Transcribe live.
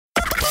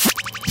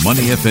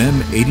Money FM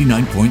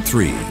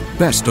 89.3,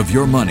 best of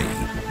your money.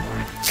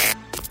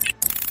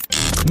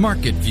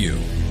 Market View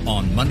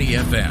on Money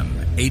FM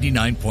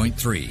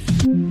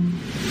 89.3.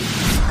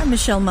 I'm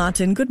Michelle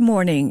Martin. Good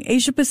morning.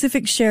 Asia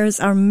Pacific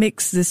shares are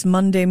mixed this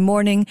Monday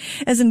morning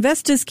as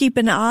investors keep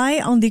an eye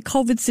on the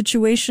COVID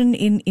situation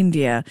in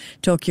India.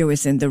 Tokyo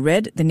is in the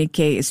red. The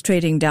Nikkei is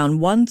trading down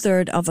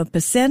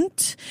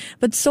 0.33%,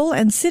 but Seoul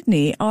and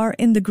Sydney are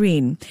in the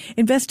green.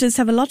 Investors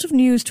have a lot of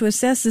news to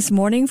assess this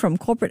morning, from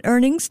corporate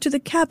earnings to the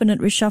cabinet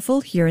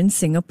reshuffle here in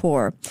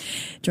Singapore.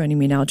 Joining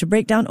me now to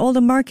break down all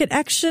the market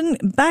action,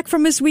 back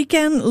from his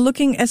weekend,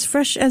 looking as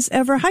fresh as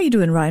ever. How you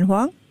doing, Ryan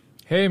Huang?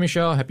 Hey,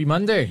 Michelle. Happy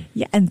Monday.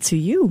 Yeah, and to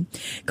you.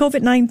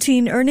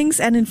 COVID-19 earnings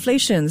and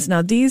inflations.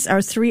 Now, these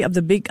are three of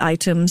the big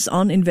items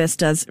on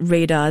investors'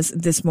 radars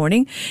this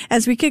morning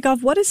as we kick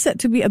off what is set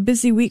to be a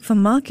busy week for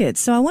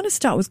markets. So I want to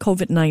start with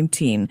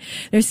COVID-19.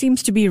 There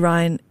seems to be,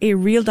 Ryan, a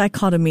real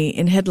dichotomy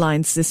in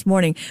headlines this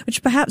morning,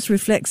 which perhaps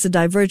reflects the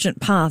divergent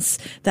paths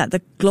that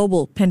the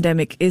global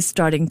pandemic is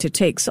starting to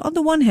take. So on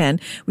the one hand,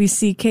 we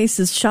see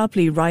cases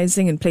sharply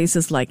rising in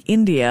places like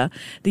India.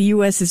 The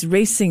U.S. is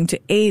racing to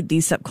aid the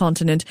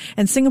subcontinent,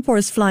 and Singapore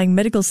is flying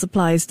medical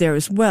supplies there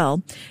as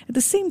well. At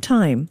the same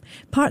time,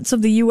 parts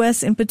of the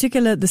U.S., in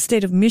particular the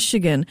state of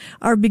Michigan,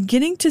 are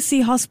beginning to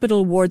see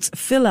hospital wards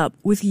fill up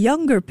with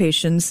younger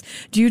patients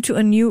due to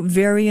a new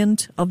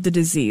variant of the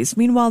disease.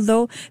 Meanwhile,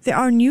 though, there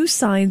are new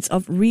signs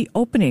of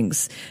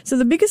reopenings. So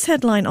the biggest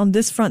headline on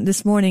this front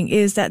this morning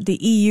is that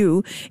the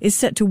EU is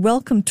set to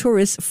welcome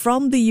tourists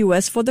from the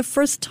U.S. for the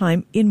first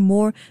time in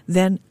more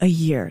than a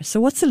year.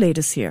 So what's the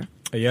latest here?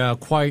 Yeah,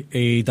 quite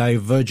a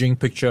diverging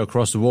picture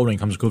across the world when it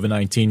comes to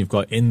COVID-19. You've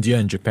got India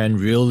and Japan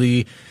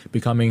really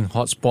becoming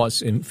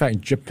hotspots. In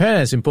fact, Japan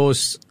has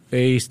imposed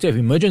a state of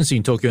emergency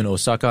in Tokyo and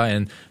Osaka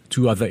and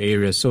two other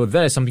areas. So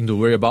that is something to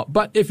worry about.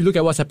 But if you look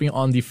at what's happening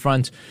on the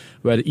front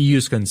where the EU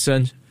is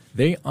concerned,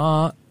 they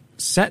are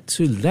set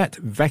to let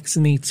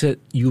vaccinated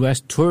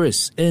US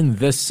tourists in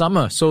this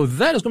summer. So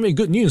that is going to be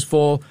good news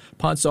for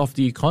parts of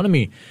the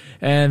economy.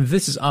 And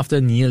this is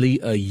after nearly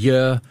a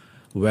year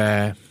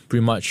where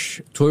pretty much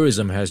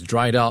tourism has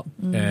dried up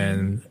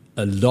and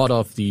a lot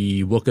of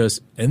the workers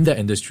in that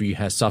industry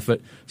has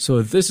suffered.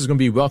 So this is going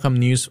to be welcome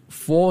news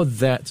for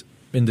that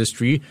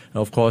industry and,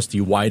 of course,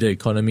 the wider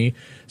economy.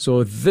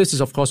 So this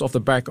is, of course, off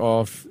the back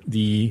of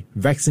the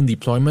vaccine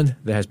deployment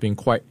that has been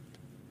quite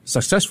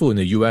successful in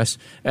the US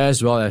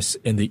as well as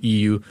in the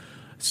EU.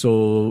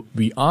 So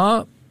we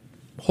are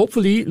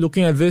hopefully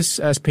looking at this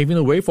as paving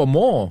the way for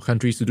more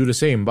countries to do the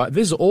same. But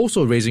this is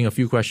also raising a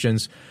few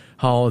questions,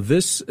 how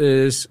this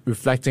is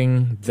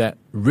reflecting that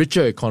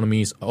richer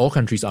economies, all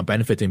countries are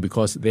benefiting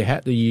because they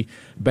had the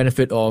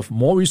benefit of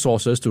more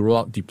resources to roll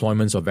out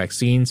deployments of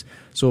vaccines.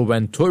 So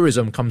when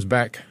tourism comes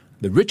back,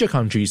 the richer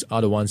countries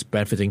are the ones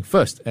benefiting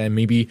first. And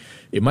maybe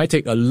it might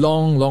take a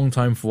long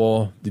time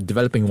for the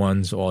developing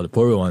ones or the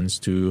poorer ones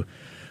to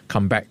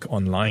come back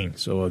online.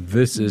 So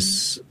this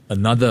is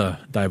another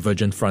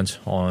divergent front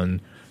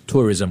on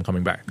tourism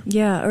coming back.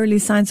 Yeah, early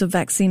signs of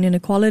vaccine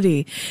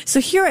inequality. So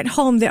here at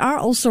home, there are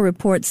also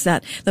reports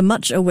that the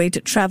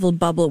much-awaited travel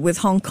bubble with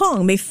Hong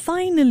Kong may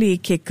finally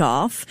kick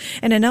off.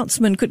 An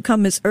announcement could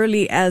come as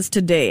early as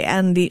today.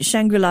 And the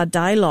Shangri-La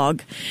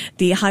Dialogue,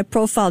 the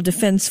high-profile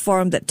defense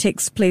forum that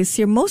takes place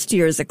here most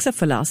years, except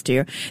for last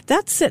year,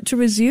 that's set to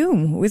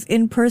resume with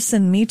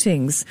in-person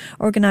meetings.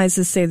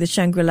 Organizers say the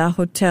Shangri-La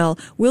Hotel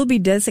will be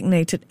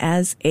designated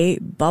as a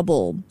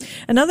bubble.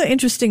 Another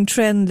interesting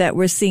trend that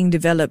we're seeing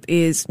develop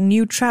is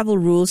new travel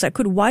rules that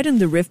could widen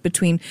the rift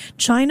between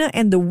China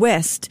and the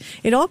West.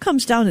 It all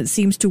comes down, it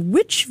seems, to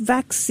which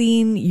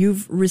vaccine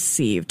you've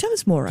received. Tell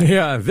us more, right?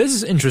 Yeah, this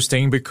is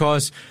interesting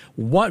because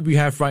what we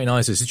have right now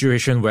is a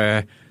situation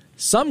where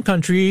some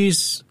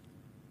countries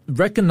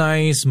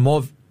recognize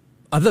more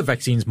other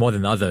vaccines more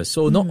than others.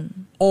 So not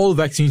all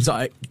vaccines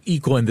are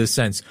equal in this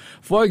sense.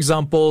 For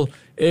example,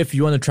 if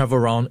you want to travel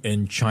around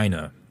in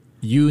China,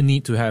 you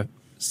need to have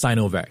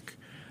Sinovac.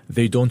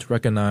 They don't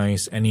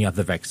recognize any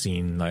other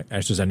vaccine like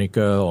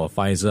AstraZeneca or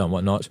Pfizer and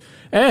whatnot.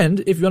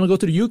 And if you want to go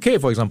to the UK,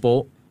 for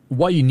example,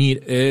 what you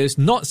need is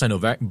not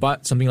Sinovac,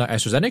 but something like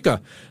AstraZeneca.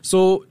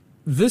 So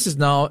this is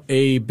now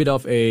a bit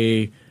of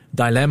a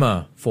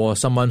dilemma for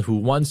someone who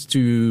wants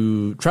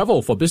to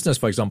travel for business,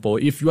 for example.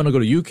 If you want to go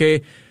to the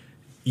UK,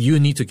 you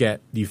need to get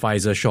the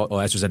Pfizer shot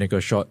or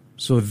AstraZeneca shot.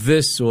 So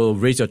this will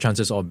raise your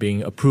chances of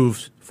being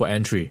approved for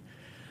entry.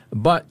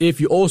 But if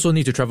you also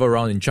need to travel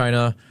around in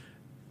China,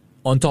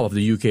 on top of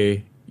the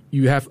UK,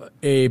 you have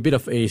a bit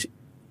of a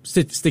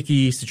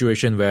sticky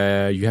situation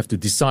where you have to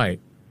decide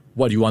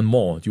what you want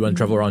more. Do you want to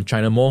travel around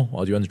China more,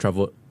 or do you want to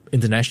travel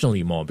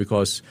internationally more?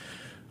 Because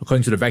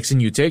according to the vaccine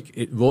you take,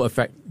 it will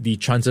affect the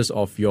chances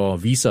of your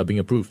visa being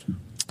approved.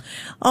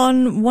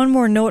 On one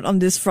more note on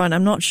this front,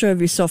 I'm not sure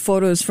if you saw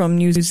photos from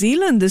New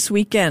Zealand this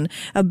weekend.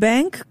 A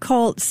bank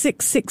called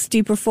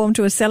 660 performed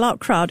to a sellout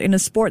crowd in a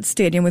sports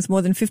stadium with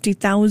more than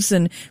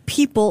 50,000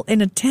 people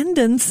in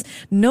attendance.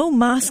 No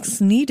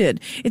masks needed.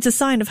 It's a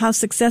sign of how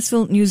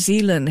successful New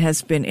Zealand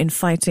has been in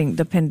fighting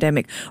the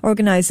pandemic.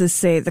 Organizers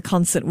say the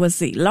concert was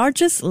the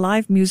largest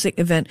live music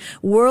event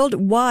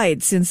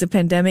worldwide since the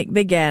pandemic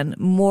began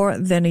more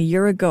than a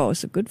year ago.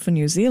 So good for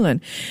New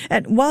Zealand.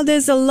 And while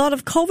there's a lot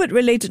of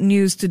COVID-related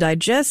news to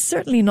digest,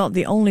 certainly not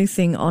the only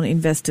thing on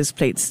investors'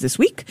 plates this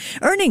week.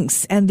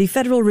 Earnings and the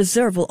Federal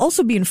Reserve will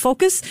also be in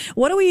focus.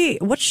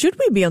 What should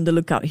we be on the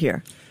lookout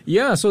here?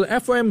 Yeah, so the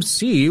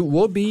FOMC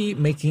will be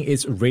making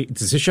its rate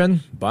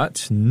decision,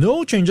 but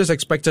no changes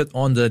expected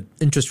on the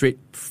interest rate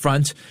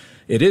front.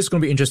 It is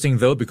going to be interesting,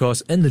 though,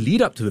 because in the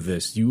lead up to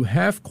this, you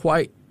have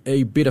quite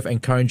a bit of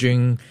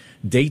encouraging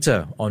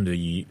data on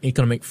the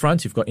economic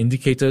front. You've got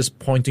indicators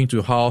pointing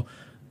to how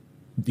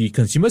the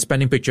consumer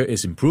spending picture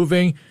is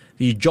improving.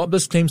 The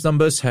jobless claims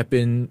numbers have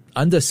been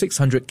under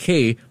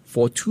 600K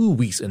for 2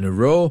 weeks in a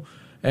row.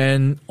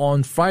 And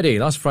on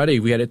last Friday,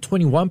 we had a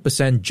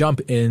 21% jump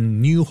in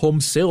new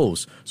home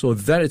sales. So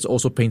that is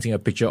also painting a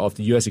picture of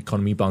the US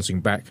economy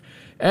bouncing back.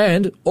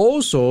 And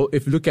also,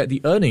 if you look at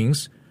the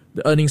earnings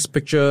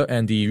picture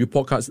and the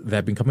report cards that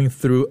have been coming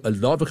through, a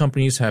lot of the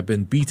companies have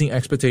been beating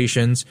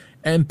expectations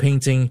and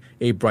painting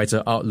a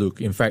brighter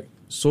outlook. In fact,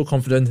 so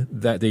confident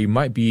that they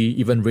might be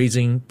even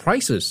raising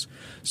prices.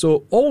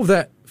 So all of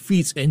that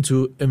feeds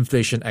into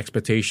inflation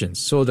expectations.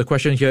 So the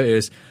question here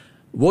is,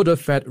 will the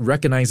Fed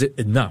recognize it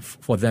enough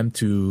for them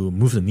to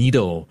move the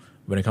needle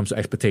when it comes to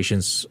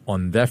expectations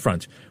on their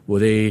front? Will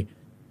they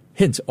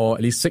hint or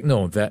at least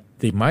signal that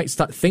they might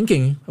start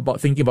thinking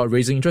about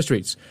raising interest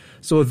rates?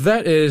 So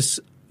that is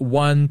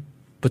one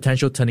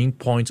potential turning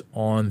point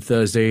on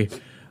Thursday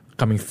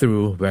coming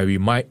through, where we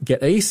might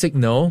get a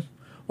signal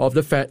of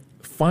the Fed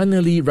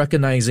finally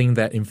recognizing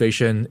that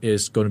inflation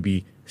is going to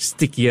be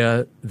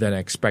stickier than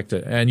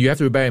expected. And you have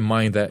to bear in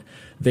mind that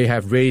they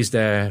have raised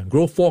their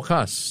growth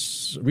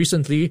forecasts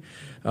recently,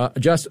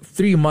 just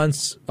 3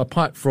 months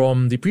apart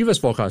from the previous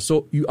forecast.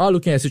 So you are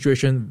looking at a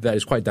situation that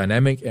is quite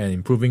dynamic and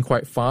improving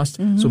quite fast.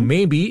 Mm-hmm. So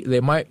maybe they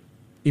might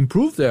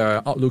improve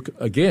their outlook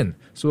again.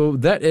 So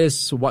that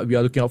is what we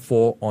are looking out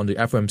for on the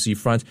FOMC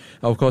front.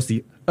 Of course,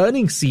 the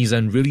earnings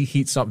season really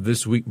heats up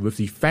this week with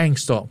the FANG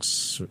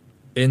stocks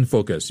in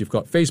focus. You've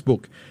got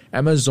Facebook,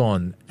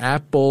 Amazon,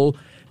 Apple,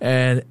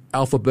 and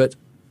Alphabet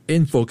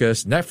in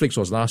focus. Netflix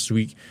was last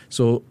week.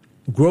 So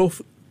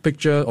growth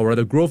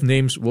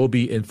names will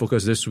be in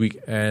focus this week.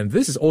 And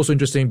this is also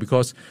interesting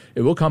because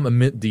it will come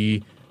amid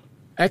the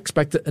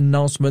expected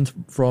announcement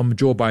from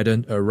Joe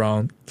Biden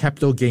around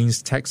capital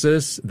gains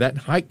taxes, that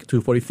hike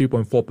to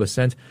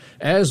 43.4%,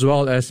 as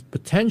well as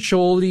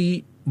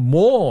potentially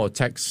more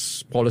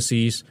tax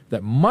policies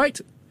that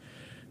might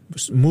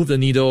move the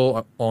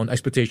needle on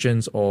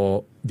expectations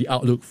or the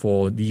outlook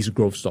for these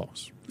growth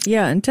stocks.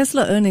 Yeah, and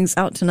Tesla earnings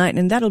out tonight,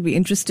 and that'll be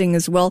interesting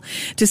as well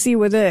to see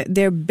whether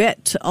their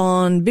bet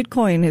on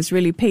Bitcoin has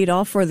really paid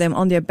off for them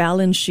on their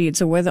balance sheets,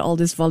 or whether all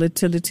this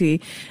volatility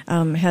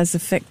has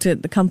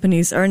affected the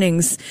company's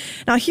earnings.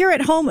 Now, here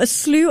at home, a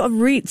slew of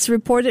REITs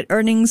reported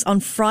earnings on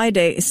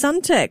Friday.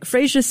 Suntec,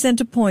 Fraser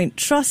Centrepoint,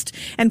 Trust,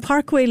 and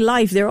Parkway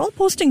Life, they're all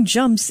posting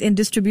jumps in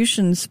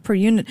distributions per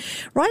unit.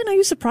 Ryan, are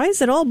you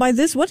surprised at all by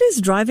this? What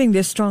is driving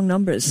their strong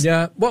numbers?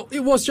 Yeah, well,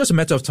 it was just a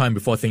matter of time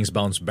before things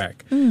bounce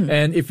back.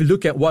 And if you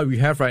look at what we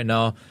have right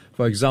now,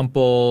 for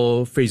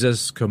example,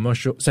 Fraser's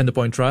Commercial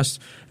Centrepoint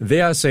Trust,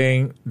 they are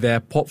saying their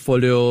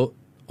portfolio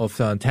of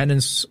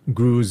tenants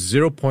grew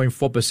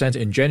 0.4%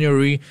 in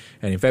January,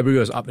 and in February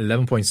was up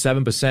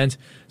 11.7%.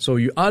 So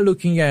you are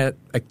looking at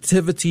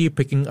activity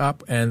picking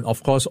up, and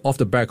of course, off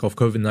the back of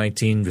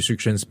COVID-19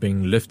 restrictions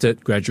being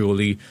lifted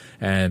gradually,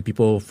 and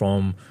people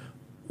from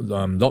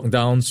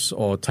lockdowns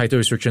or tighter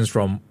restrictions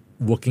from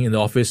working in the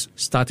office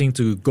starting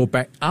to go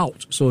back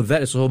out. So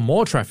that is also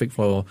more traffic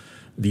for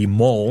the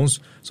malls.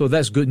 So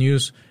that's good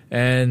news.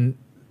 And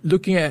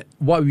looking at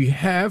what we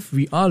have,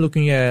 we are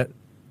looking at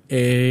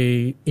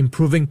a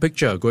improving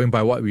picture going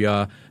by what we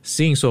are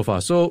seeing so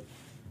far. So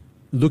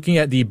looking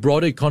at the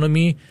broader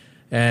economy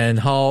and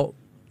how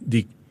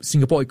the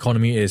Singapore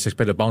economy is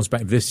expected to bounce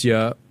back this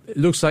year, it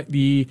looks like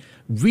the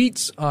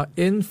REITs are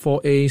in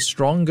for a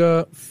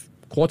stronger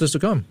quarters to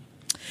come.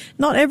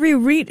 Not every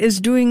REIT is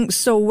doing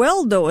so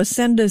well, though.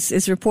 Ascendas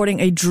is reporting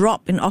a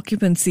drop in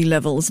occupancy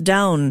levels,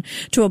 down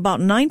to about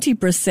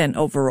 90%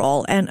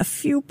 overall, and a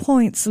few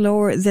points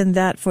lower than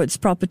that for its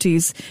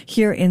properties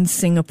here in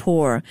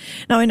Singapore.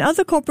 Now, in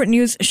other corporate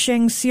news,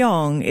 Sheng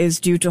Siong is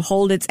due to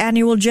hold its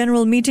annual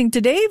general meeting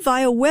today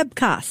via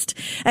webcast.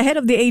 Ahead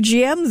of the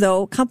AGM,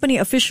 though, company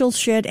officials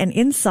shared an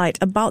insight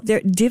about their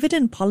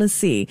dividend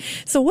policy.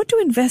 So what do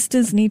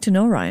investors need to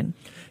know, Ryan?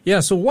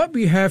 Yeah, so what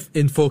we have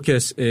in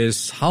focus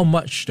is how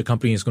much the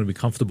company is going to be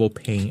comfortable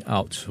paying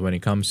out when it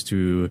comes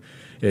to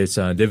its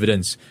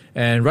dividends.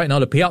 And right now,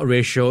 the payout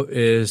ratio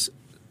is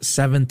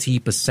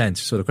 70%.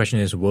 So the question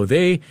is, will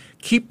they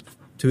keep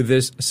to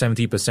this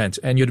 70%.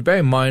 And you have to bear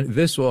in mind,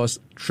 this was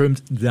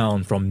trimmed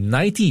down from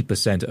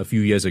 90% a few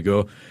years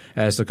ago,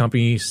 as the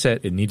company said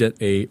it needed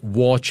a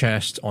war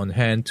chest on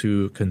hand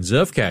to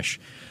conserve cash.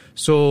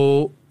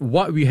 So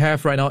what we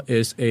have right now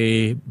is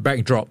a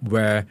backdrop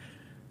where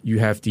you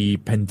have the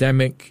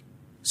pandemic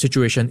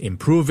situation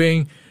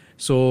improving.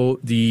 So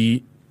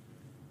the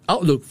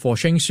outlook for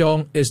Sheng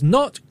Siong is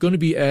not going to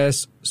be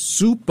as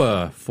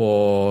super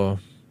for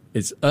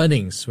its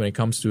earnings when it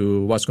comes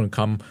to what's going to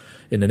come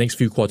in the next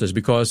few quarters,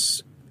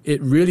 because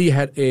it really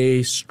had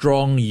a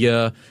strong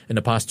year in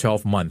the past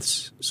 12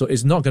 months. So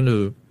it's not going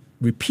to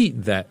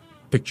repeat that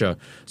picture.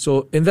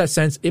 So in that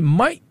sense, it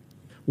might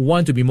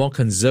want to be more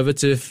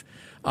conservative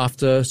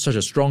after such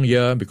a strong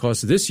year,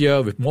 because this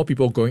year, with more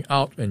people going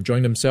out and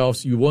enjoying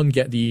themselves, you won't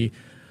get the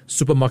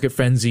supermarket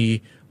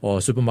frenzy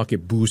or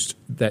supermarket boost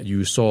that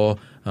you saw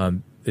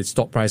its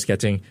stock price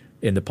getting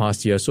in the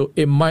past year. So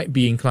it might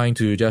be inclined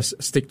to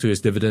just stick to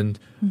its dividend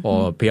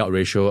or payout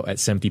ratio at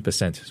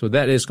 70%. So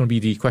that is going to be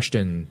the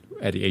question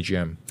at the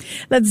AGM.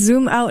 Let's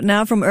zoom out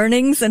now from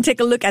earnings and take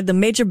a look at the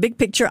major big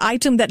picture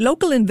item that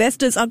local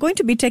investors are going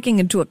to be taking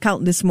into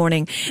account this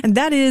morning. And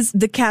that is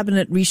the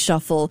cabinet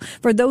reshuffle.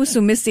 For those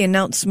who missed the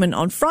announcement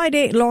on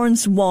Friday,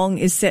 Lawrence Wong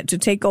is set to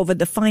take over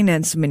the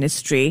finance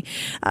ministry.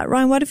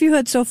 Ryan, what have you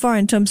heard so far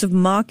in terms of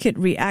market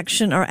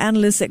reaction? Are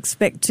analysts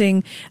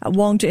expecting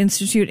Wong to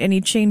institute any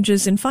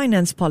changes in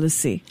finance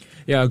policy?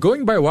 Yeah,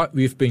 going by what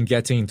we've been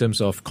getting in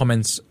terms of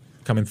comments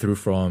coming through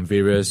from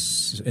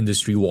various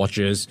industry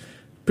watchers,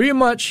 pretty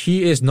much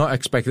he is not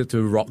expected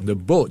to rock the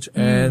boat.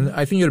 And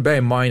I think you have to bear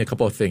in mind a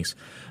couple of things.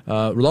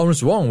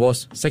 Lawrence Wong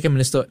was Second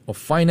Minister of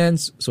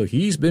Finance, so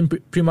he's been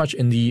pretty much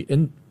in the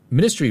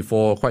ministry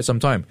for quite some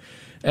time.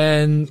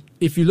 And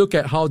if you look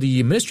at how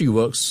the ministry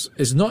works,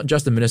 it's not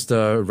just the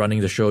minister running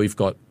the show. You've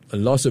got a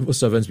lot of civil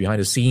servants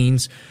behind the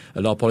scenes,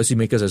 a lot of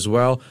policymakers as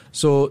well.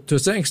 So to a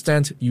certain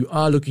extent, you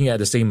are looking at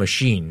the same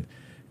machine,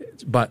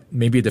 but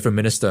maybe a different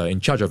minister in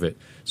charge of it.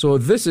 So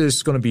this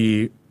is going to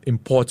be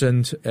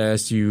important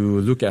as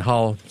you look at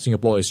how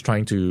Singapore is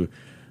trying to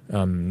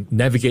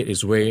navigate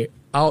its way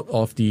out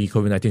of the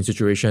COVID-19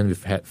 situation.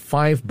 We've had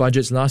 5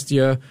 budgets last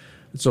year.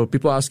 So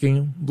people are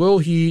asking, will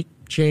he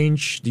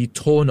change the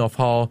tone of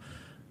how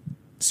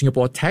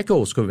Singapore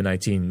tackles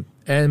COVID-19?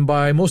 And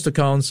by most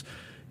accounts,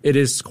 it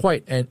is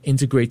quite an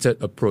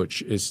integrated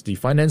approach. It's the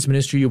finance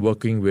ministry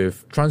working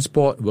with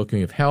transport,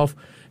 working with health,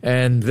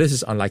 and this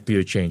is unlikely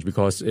to change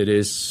because it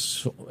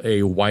is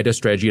a wider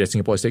strategy that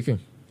Singapore is taking.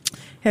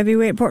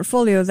 Heavyweight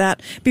portfolio,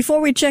 that.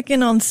 Before we check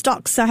in on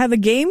stocks, I have a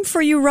game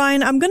for you,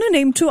 Ryan. I'm going to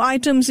name 2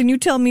 items and you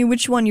tell me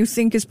which one you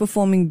think is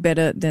performing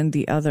better than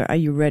the other. Are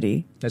you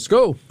ready? Let's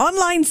go.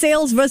 Online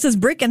sales versus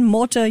brick and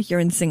mortar here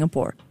in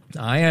Singapore.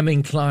 I am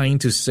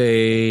inclined to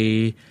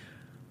say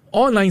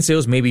online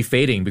sales may be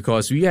fading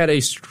because we had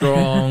a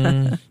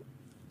strong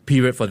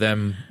period for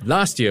them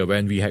last year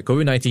when we had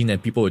COVID-19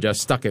 and people were just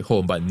stuck at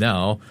home. But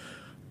now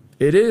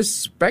it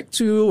is back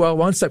to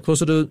one step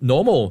closer to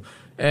normal.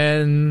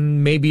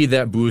 And maybe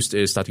that boost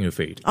is starting to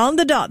fade. On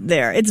the dot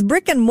there. It's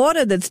brick and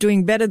mortar that's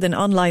doing better than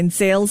online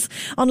sales.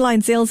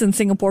 Online sales in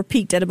Singapore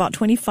peaked at about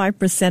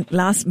 25%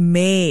 last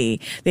May.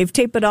 They've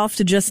tapered off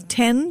to just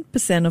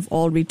 10% of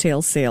all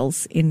retail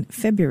sales in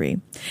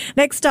February.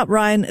 Next up,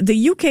 Ryan,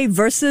 the UK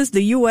versus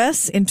the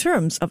US in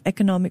terms of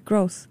economic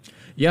growth.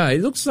 Yeah,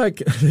 it looks like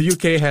the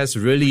UK has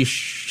really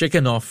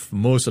shaken off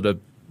most of the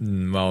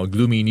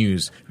gloomy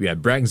news. We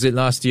had Brexit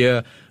last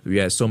year. We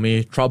had so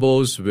many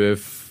troubles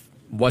with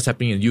what's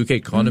happening in the UK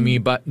economy.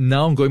 But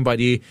now, going by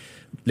the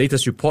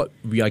latest report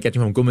we are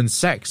getting from Goldman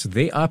Sachs,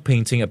 they are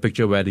painting a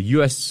picture where the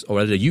US, or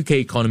rather the UK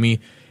economy,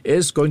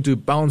 is going to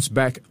bounce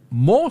back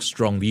more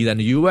strongly than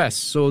the US.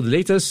 So the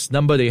latest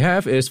number they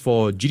have is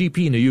for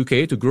GDP in the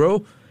UK to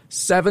grow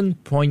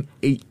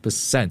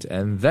 7.8%.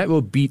 And that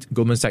will beat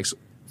Goldman Sachs'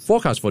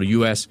 forecast for the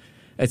US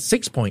at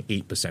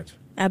 6.8%.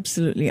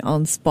 Absolutely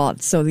on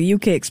spot. So the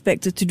UK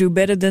expected to do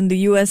better than the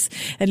US,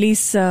 at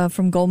least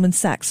from Goldman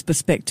Sachs'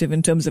 perspective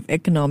in terms of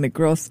economic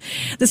growth.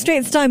 The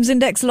Straits Times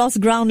Index lost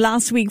ground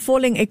last week,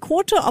 falling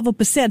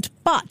 0.25%,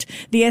 but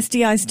the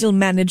STI still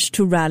managed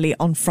to rally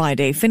on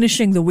Friday,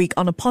 finishing the week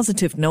on a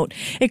positive note.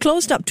 It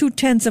closed up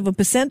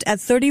 0.2% at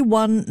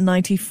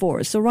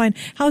 31.94. So Ryan,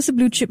 how's the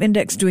blue chip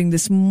index doing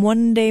this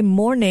Monday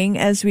morning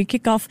as we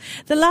kick off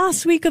the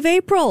last week of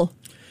April?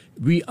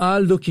 We are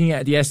looking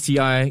at the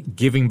STI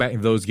giving back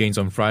those gains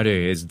on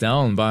Friday. It's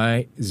down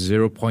by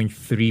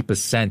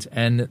 0.3%.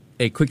 And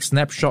a quick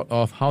snapshot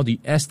of how the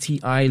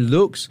STI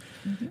looks.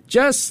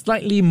 Just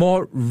slightly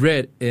more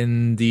red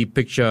in the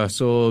picture.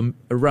 So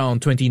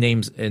around 20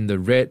 names in the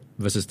red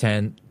versus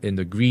 10 in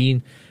the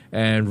green.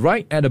 And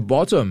right at the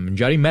bottom,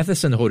 Jardine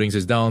Matheson Holdings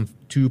is down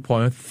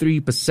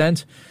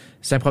 2.3%.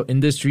 Sembcorp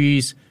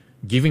Industries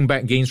giving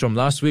back gains from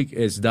last week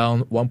is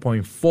down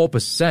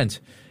 1.4%.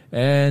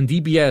 And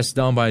DBS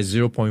down by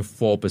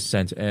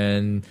 0.4%.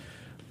 And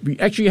we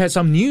actually had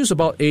some news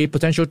about a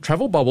potential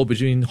travel bubble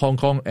between Hong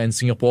Kong and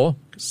Singapore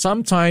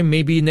sometime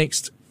maybe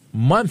next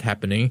month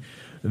happening.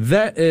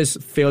 That is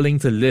failing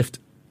to lift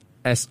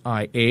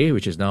SIA,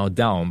 which is now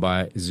down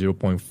by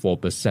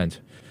 0.4%.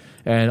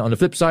 And on the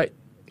flip side,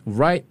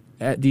 right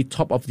at the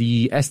top of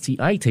the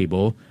STI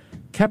table,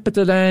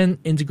 CapitaLand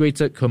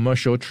Integrated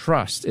Commercial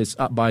Trust is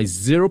up by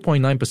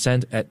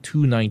 0.9% at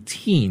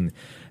 219.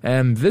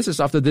 And this is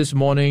after this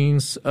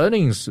morning's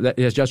earnings that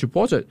it has just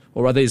reported,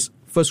 or rather its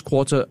first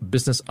quarter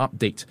business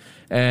update.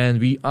 And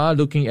we are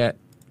looking at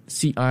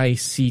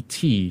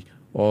CICT,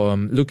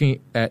 looking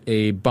at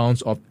a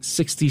bounce of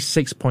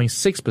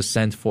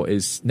 66.6% for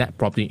its net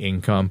property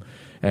income.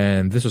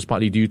 And this was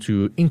partly due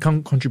to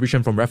income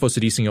contribution from Raffles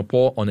City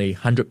Singapore on a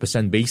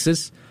 100%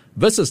 basis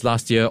versus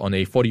last year on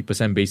a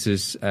 40%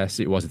 basis, as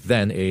it was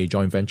then a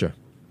joint venture.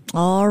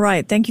 All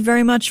right. Thank you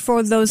very much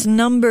for those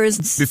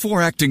numbers.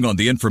 Before acting on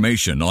the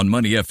information on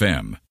Money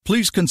FM,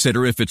 please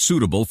consider if it's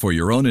suitable for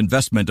your own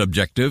investment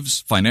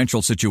objectives,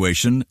 financial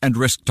situation, and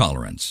risk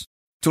tolerance.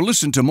 To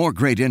listen to more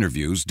great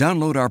interviews,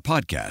 download our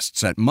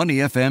podcasts at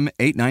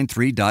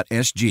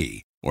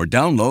moneyfm893.sg or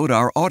download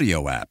our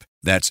audio app.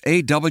 That's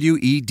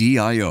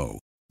AWEDIO.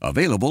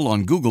 Available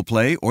on Google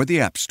Play or the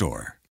App Store.